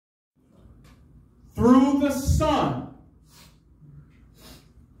through the Son.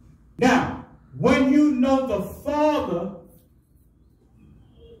 Now, when you know the Father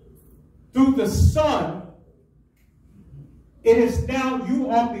through the Son, it is now you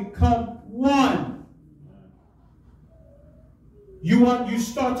are become one. You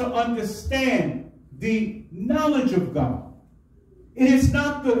start to understand the knowledge of God. It's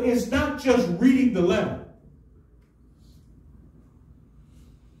not just reading the letter,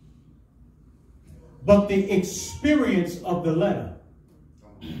 but the experience of the letter.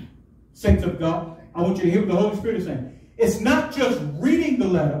 Saints of God, I want you to hear what the Holy Spirit is saying. It's not just reading the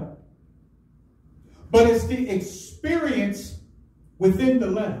letter, but it's the experience within the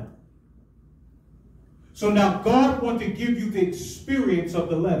letter. So now God wants to give you the experience of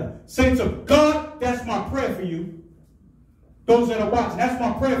the letter. Saints of God, that's my prayer for you. Those that are watching, that's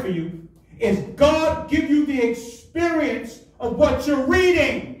my prayer for you. Is God give you the experience of what you're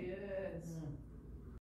reading.